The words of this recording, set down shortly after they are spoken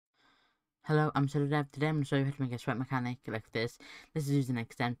Hello, I'm GDevelop. Today I'm going to show you how to make a sweat mechanic like this. This is using an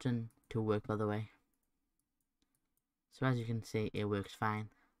extension to work, by the way. So as you can see, it works fine.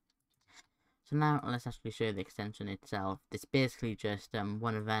 So now let's actually show you the extension itself. It's basically just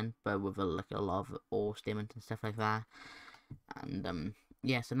one event, but with a lot of or statements and stuff like that. And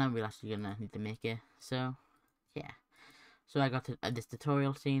yeah, so now we're actually gonna need to make it. So yeah, so I got this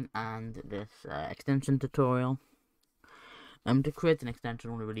tutorial scene and this extension tutorial. To create an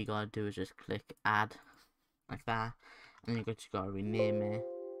extension, all you really gotta do is just click add like that, and then you just gotta rename it.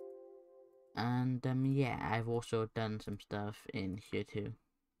 And yeah, I've also done some stuff in here too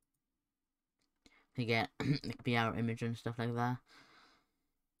to get like VR image and stuff like that.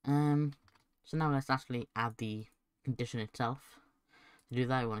 So now let's actually add the condition itself. To do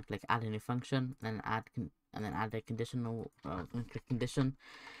that, we want to click add a new function, then add a conditional click condition.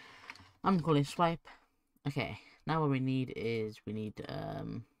 I'm gonna call it swipe. Okay, now what we need is wait,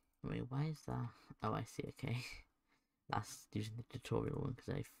 why is that? Oh, I see. Okay, that's using the tutorial one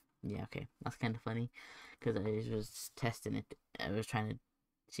because yeah, okay, that's kind of funny because I was testing it. I was trying to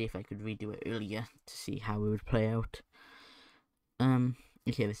see if I could redo it earlier to see how it would play out.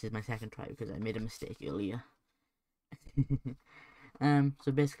 Okay, this is my second try because I made a mistake earlier.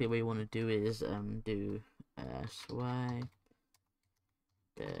 So basically what you want to do is do swipe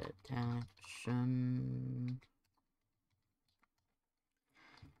detection,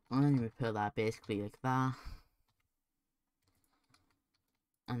 and then you put that basically like that.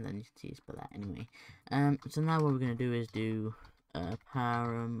 And then you can see it's put that anyway. So now what we're gonna do is do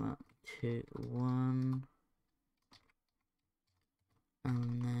param to 1,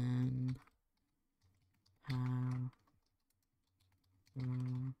 and then param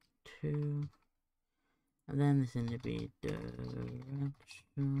 2, and then this is gonna be direction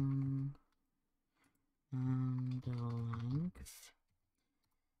and length.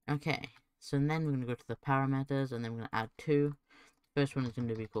 Okay, so then we're gonna go to the parameters, and then we're gonna add 2. First one is going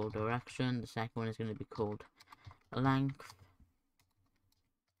to be called direction. The second one is going to be called length.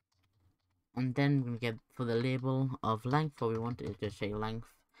 And then we're going to get for the label of length, what we want is just say length,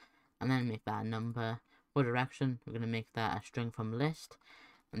 and then make that a number. For direction, we're going to make that a string from list,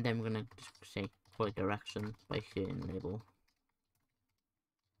 and then we're going to just say call it direction by hitting label.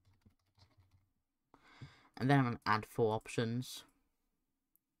 And then I'm going to add 4 options.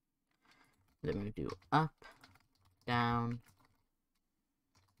 Then we're going to do up, down,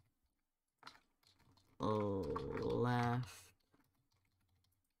 left,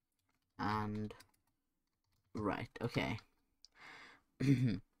 and right. Okay.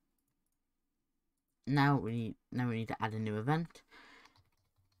 Now we need to add a new event,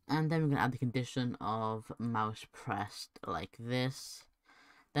 and then we're gonna add the condition of mouse pressed like this.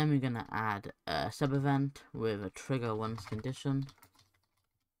 Then we're gonna add a sub event with a trigger once condition,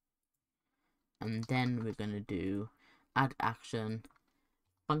 and then we're gonna do add action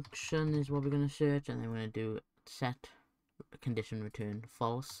function is what we're gonna search, and then we're gonna do set condition return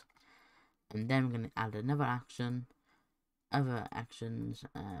false, and then we're gonna add another action, other actions,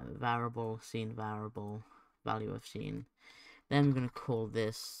 variable, scene variable, value of scene. Then we're going to call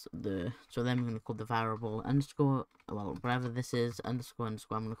this then we're going to call the variable underscore, well, whatever this is, underscore, I'm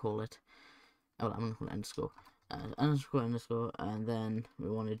going to call it, I'm going to call it underscore, underscore, and then we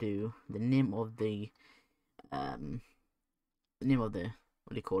want to do the name of the,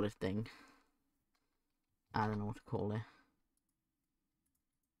 what do you call it thing, I don't know what to call it,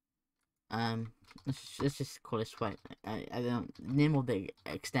 let's just call it swipe, I don't, name of the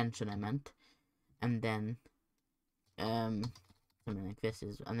extension I meant, and then, something like this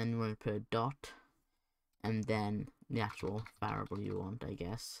is, and then we're going to put a dot, and then the actual variable you want, I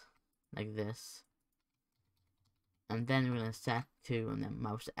guess, like this, and then we're going to set to, and then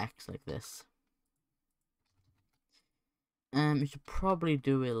mouse X like this. You should probably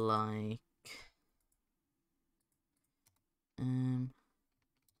do it like, let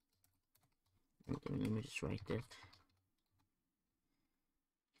me just write it.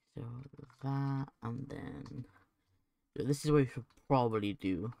 So that, and then, so this is what you should probably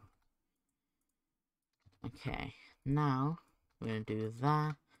do. Okay, now we're going to do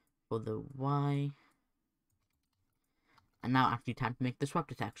that for the Y. And now actually time to make the swap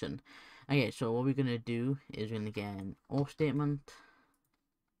detection. Okay, so what we're going to do is we're going to get an OR statement.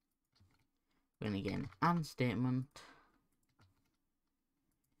 We're going to get an AND statement.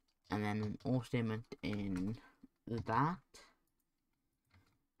 And then an OR statement in that.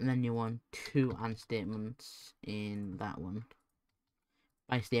 And then you want 2 AND statements in that one.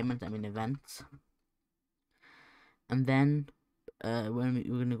 By statements, I mean events. And then when we're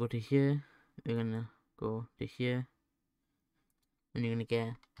going to go to here, we're going to go to here. And you're going to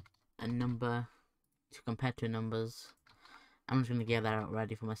get a number to compare two numbers. I'm just gonna get that out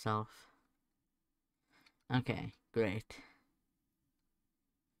ready for myself. Okay, great.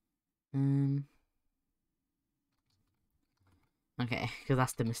 Okay, because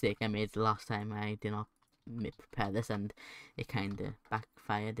that's the mistake I made the last time. I did not prepare this, and it kind of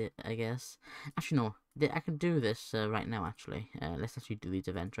backfired it, I guess. Actually, no, I can do this right now, actually. Let's actually do these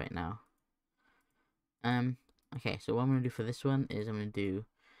events right now. Okay, so what I'm going to do for this one is I'm going to do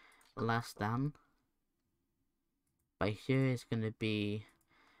last than. By here, it's going to be,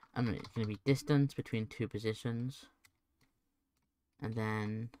 I don't know, it's going to be distance between two positions. And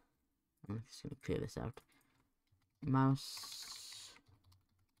then, I'm just going to clear this out. Mouse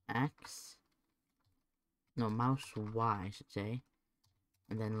X. No, mouse Y, I should say.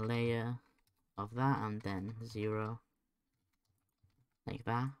 And then layer of that, and then 0. Like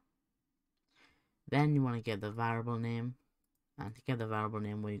that. Then you want to get the variable name. And to get the variable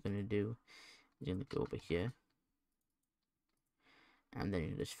name, what you're going to do is you're going to go over here. And then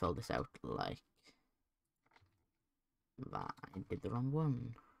you just fill this out like that. I did the wrong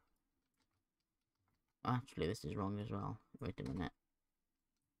one. Actually, this is wrong as well. Wait a minute.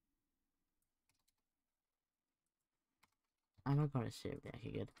 Have I got it saved? Yeah,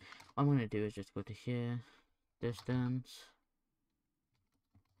 okay, good. What I'm going to do is just go to here. Distance.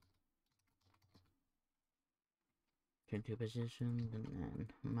 22 positions. And then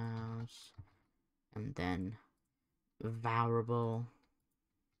mouse. And then variable.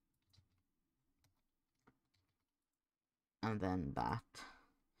 And then that.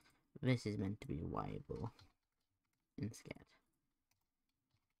 This is meant to be viable instead.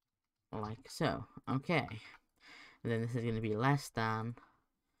 Like so. Okay. And then this is going to be less than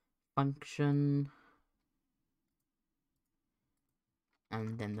function.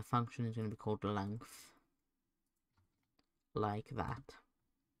 And then the function is going to be called length. Like that.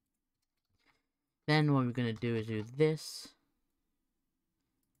 Then what we're going to do is do this.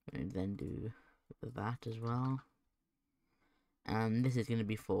 And then do that as well. And this is going to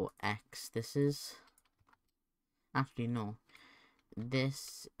be for x. This is... Actually, no.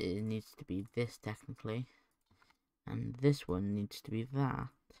 This needs to be this, technically. And this one needs to be that.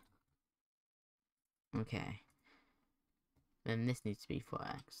 Okay. Then this needs to be for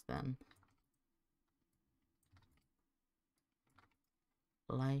x, then.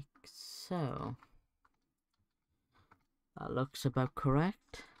 Like so. That looks about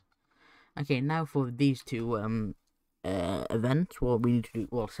correct. Okay, now for these two events, what we need to do,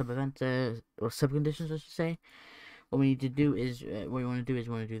 well, sub-events, or sub-conditions, I should say. What we need to do is, what you want to do is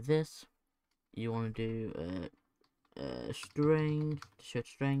you want to do this. You want to do string, search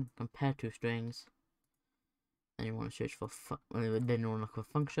string, compare two strings. Then you want to search for, then you want to look for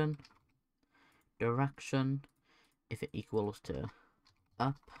function, direction, if it equals to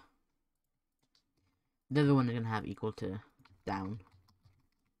up. The other one is going to have equal to down.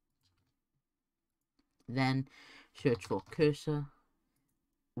 Then search for cursor,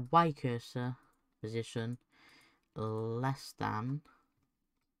 Y cursor, position, less than,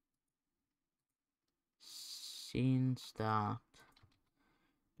 scene start.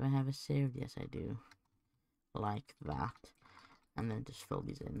 Do I have it saved? Yes, I do. Like that. And then just fill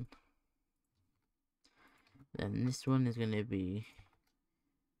these in. Then this one is going to be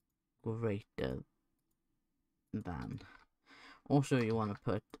greater than. Also, you want to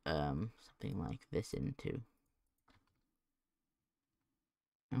put something like this in too.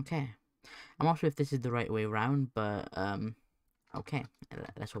 Okay. I'm not sure if this is the right way around, but okay,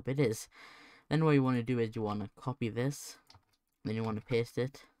 let's hope it is. Then what you want to do is you want to copy this, then you want to paste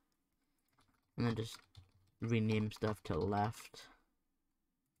it, and then just rename stuff to left,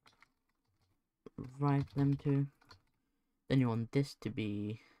 right them to. Then you want this to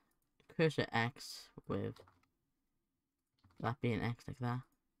be cursor X with that being X like that.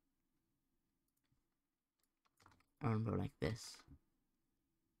 Or like this.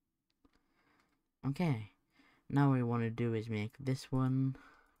 Okay. Now what we want to do is make this one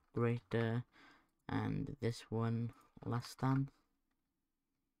greater and this one less than.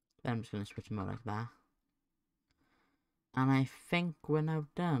 Then I'm just going to switch them out like that. And I think we're now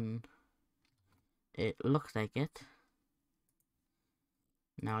done. It looks like it.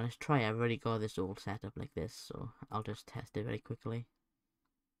 Now let's try. I've already got this all set up like this, so I'll just test it very quickly.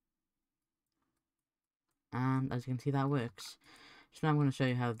 And as you can see, that works. So now I'm going to show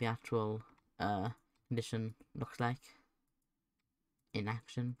you how the actual condition looks like in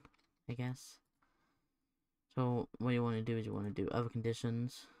action, I guess. So what you want to do is you want to do other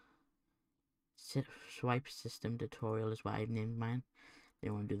conditions. Swipe system tutorial is what I've named mine. Then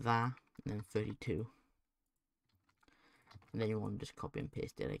you want to do that, and then 32. And then you want to just copy and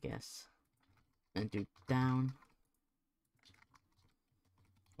paste it, I guess. And do down,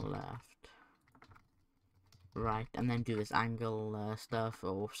 left, right, and then do this angle stuff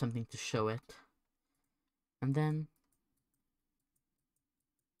or something to show it. And then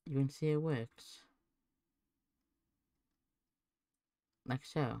you can see it works. Like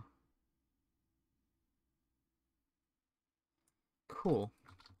so. Cool.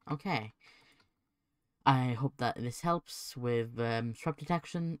 Okay. I hope that this helps with swap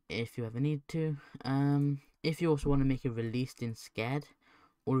detection if you ever need to. If you also want to make it released in Sched,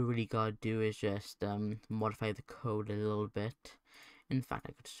 all you really gotta do is just modify the code a little bit. In fact,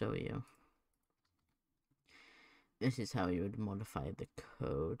 I could show you. This is how you would modify the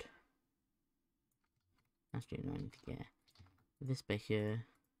code. Actually, no, I need to get this bit here.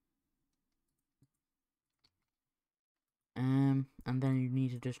 And then you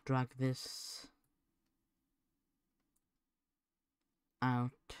need to just drag this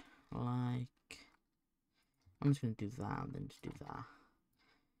out like, I'm just gonna do that and then just do that.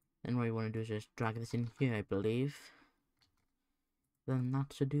 Then what you want to do is just drag this in here, I believe. Then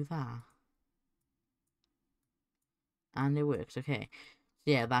that should do that. And it works, okay.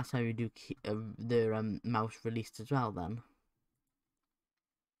 So yeah, that's how you do the mouse released as well then.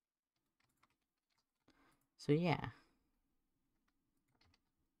 So yeah.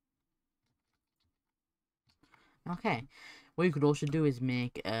 Okay. What you could also do is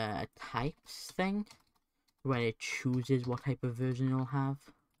make a types thing where it chooses what type of version you'll have.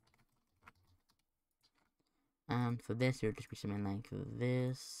 And for this, it would just be something like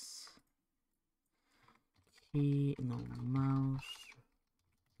this. Key, no, mouse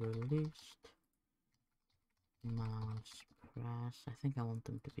released. Mouse press. I think I want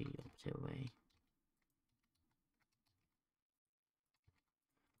them to be opposite way.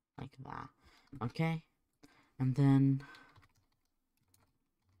 Like that. Okay. And then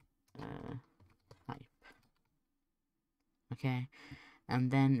type. Okay.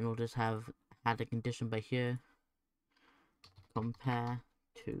 And then we'll just have add a condition by here. Compare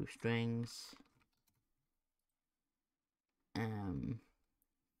two strings.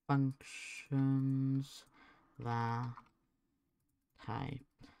 Functions that type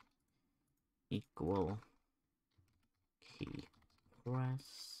equal key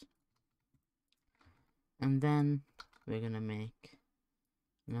press. And then we're gonna make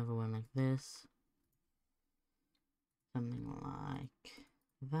another one like this. Something like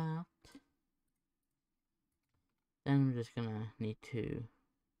that. Then we're just gonna need to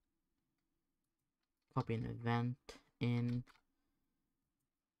copy an event in,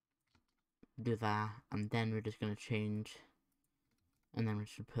 do that, and then we're just gonna change, and then we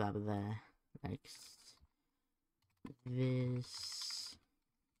should put that there, like this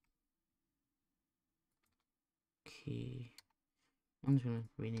key. I'm just gonna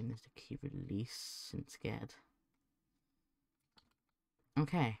rename this to key release instead.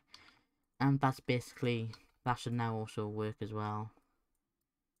 Okay, and that's basically, that should now also work as well.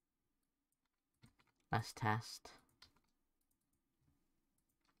 Let's test.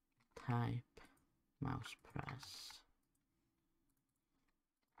 Type mouse press.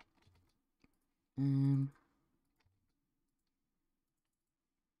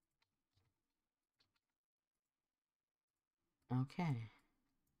 Okay.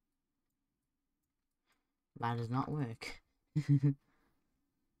 That does not work. I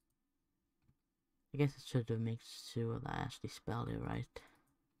guess it should have made sure that I actually spelled it right.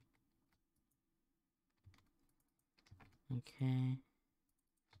 Okay.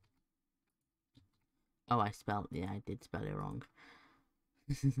 Oh, yeah, I did spell it wrong.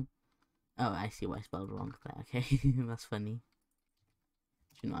 Oh, I see why I spelled wrong there. Okay, that's funny.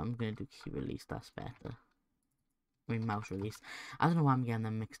 You know, I'm gonna do key release, that's better. I mean, mouse release. I don't know why I'm getting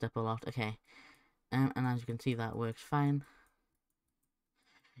them mixed up a lot. Okay. And as you can see, that works fine.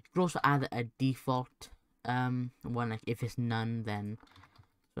 You could also add a default one, like if it's none, then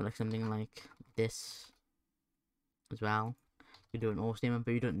so like something like this as well. You do an or statement,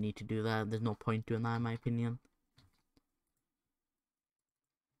 but you don't need to do that. There's no point doing that in my opinion.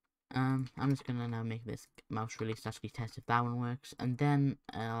 I'm just gonna now make this mouse release to actually test if that one works, and then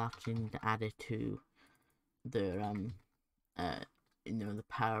I'll actually need to add it to the you know, the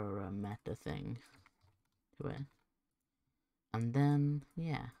parameter thing to it. And then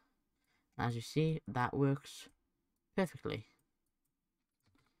yeah, as you see, that works perfectly.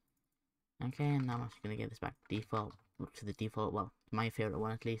 Okay, and now I'm actually gonna get this back to default, to the default, well, my favorite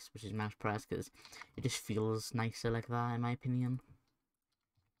one at least, which is mouse press, because it just feels nicer like that in my opinion.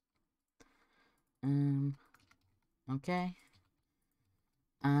 Okay,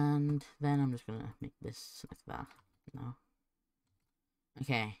 and then I'm just gonna make this like that now.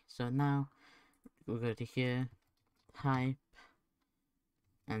 Okay, so now we'll go to here, type,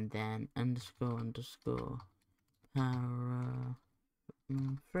 and then underscore para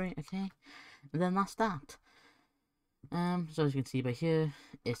 3. Okay, and then that's that. So as you can see by here,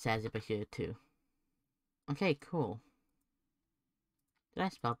 it says it by here too. Okay, cool. Did I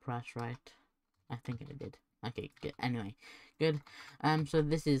spell press right? I think I did. Okay, good. Anyway, good. So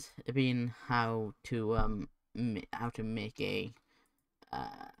this is been how to make a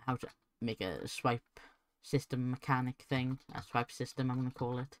swipe system mechanic thing, a swipe system I'm gonna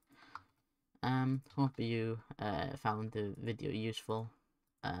call it. Hope you found the video useful.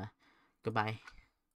 Goodbye.